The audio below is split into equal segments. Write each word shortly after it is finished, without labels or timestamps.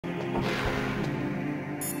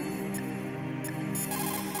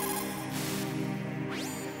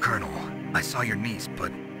Colonel, I saw your niece,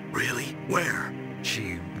 but... Really? Where?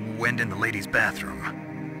 She went in the ladies'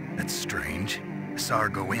 bathroom. That's strange. I saw her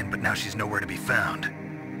go in, but now she's nowhere to be found.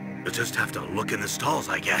 You'll just have to look in the stalls,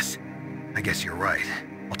 I guess. I guess you're right.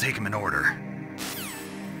 I'll take him in order.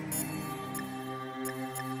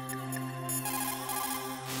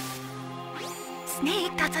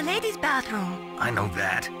 Snake, that's a ladies' bathroom. I know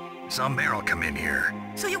that. Saw Meryl come in here.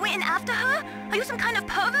 So you went in after her? Are you some kind of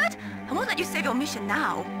pervert? I won't let you save your mission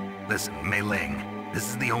now. Listen, Mei Ling, this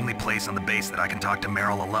is the only place on the base that I can talk to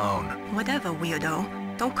Meryl alone. Whatever,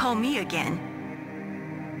 weirdo. Don't call me again.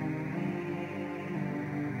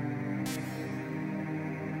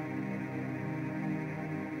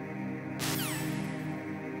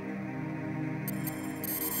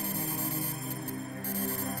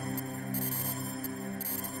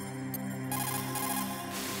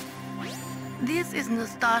 This is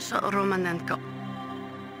Nastasha Romanenko.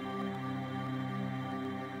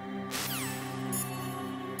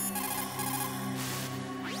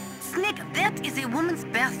 Snake, that is a woman's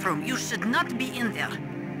bathroom. You should not be in there.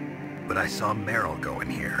 But I saw Meryl go in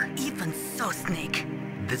here. Even so, Snake.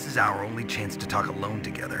 This is our only chance to talk alone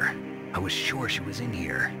together. I was sure she was in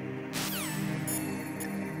here.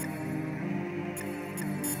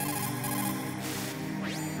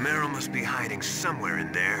 Meryl must be hiding somewhere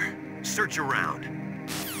in there. Search around.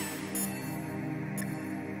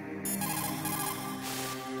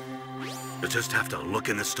 You'll just have to look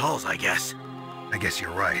in the stalls, I guess. I guess you're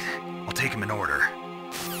right. I'll take him in order.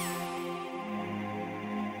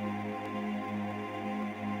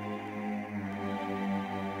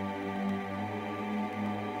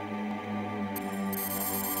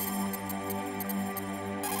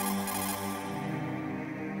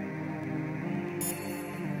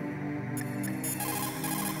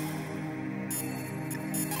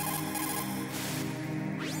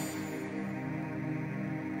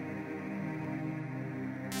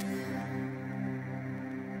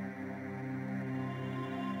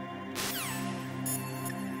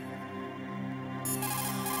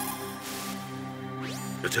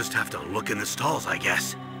 You'll just have to look in the stalls, I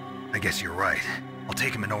guess. I guess you're right. I'll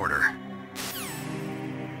take him in order.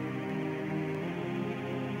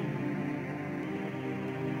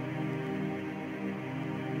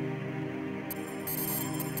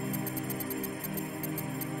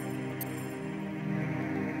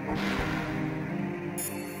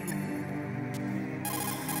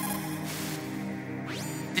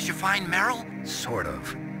 Did you find Meryl? Sort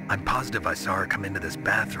of. I'm positive I saw her come into this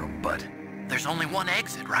bathroom, but... There's only one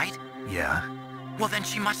exit, right? Yeah? Well, then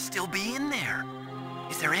she must still be in there.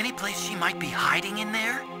 Is there any place she might be hiding in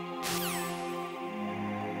there?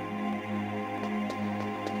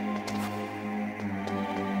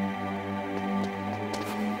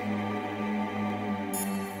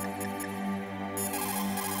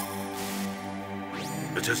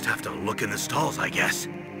 You'll just have to look in the stalls, I guess.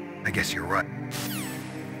 I guess you're right.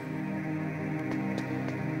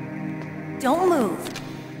 Don't move.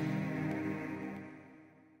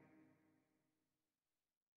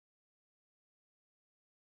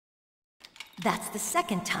 That's the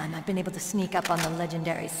second time I've been able to sneak up on the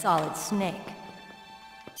legendary Solid Snake.